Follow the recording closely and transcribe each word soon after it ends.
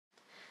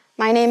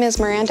My name is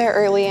Miranda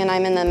Early and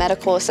I'm in the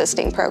medical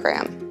assisting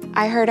program.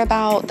 I heard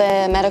about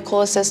the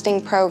medical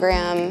assisting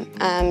program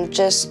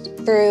just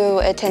through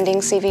attending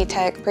CV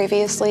Tech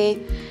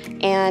previously,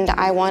 and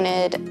I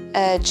wanted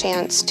a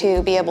chance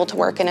to be able to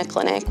work in a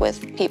clinic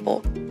with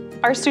people.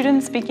 Our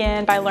students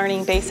begin by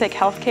learning basic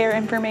healthcare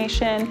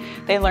information.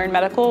 They learn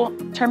medical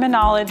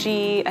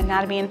terminology,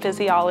 anatomy and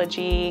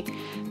physiology,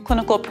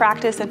 clinical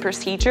practice and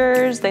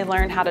procedures. They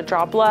learn how to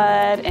draw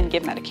blood and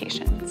give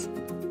medications.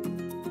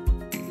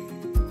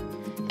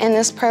 In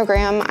this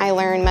program, I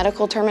learned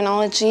medical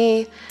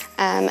terminology,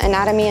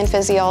 anatomy and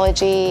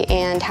physiology,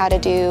 and how to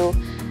do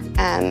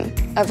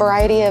a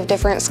variety of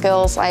different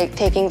skills like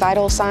taking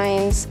vital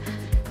signs,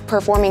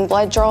 performing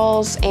blood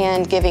draws,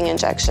 and giving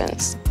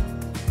injections.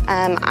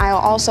 I'll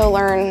also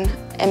learn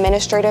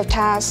administrative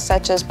tasks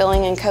such as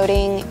billing and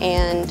coding,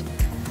 and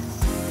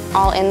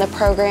I'll end the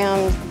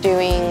program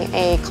doing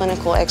a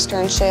clinical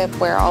externship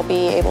where I'll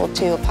be able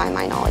to apply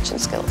my knowledge and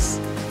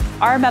skills.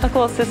 Our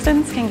medical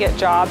assistants can get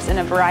jobs in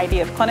a variety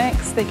of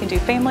clinics. They can do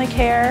family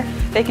care,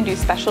 they can do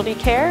specialty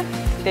care,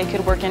 they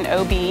could work in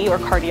OB or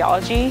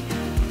cardiology.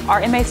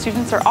 Our MA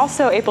students are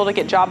also able to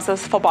get jobs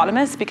as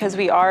phlebotomists because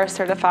we are a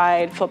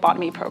certified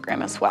phlebotomy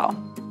program as well.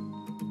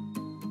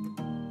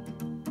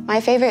 My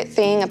favorite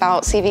thing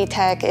about CV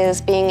Tech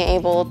is being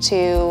able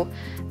to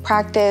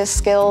practice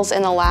skills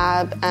in the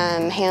lab,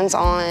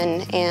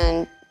 hands-on,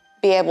 and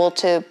be able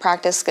to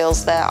practice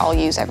skills that I'll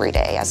use every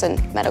day as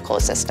a medical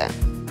assistant.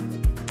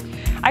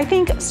 I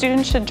think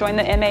students should join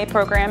the MA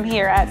program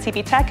here at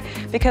CV Tech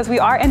because we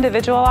are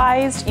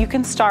individualized. You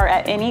can start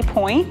at any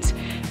point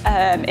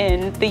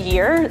in the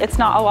year. It's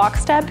not a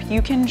lockstep. You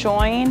can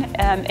join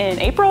in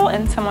April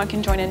and someone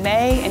can join in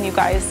May, and you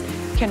guys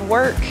can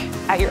work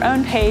at your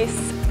own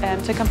pace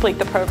to complete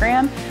the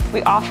program.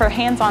 We offer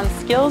hands-on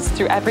skills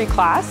through every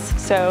class.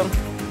 So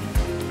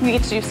you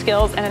get to do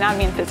skills in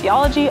anatomy and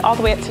physiology all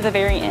the way up to the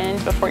very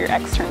end before your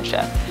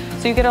externship.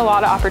 So you get a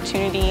lot of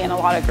opportunity and a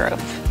lot of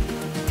growth.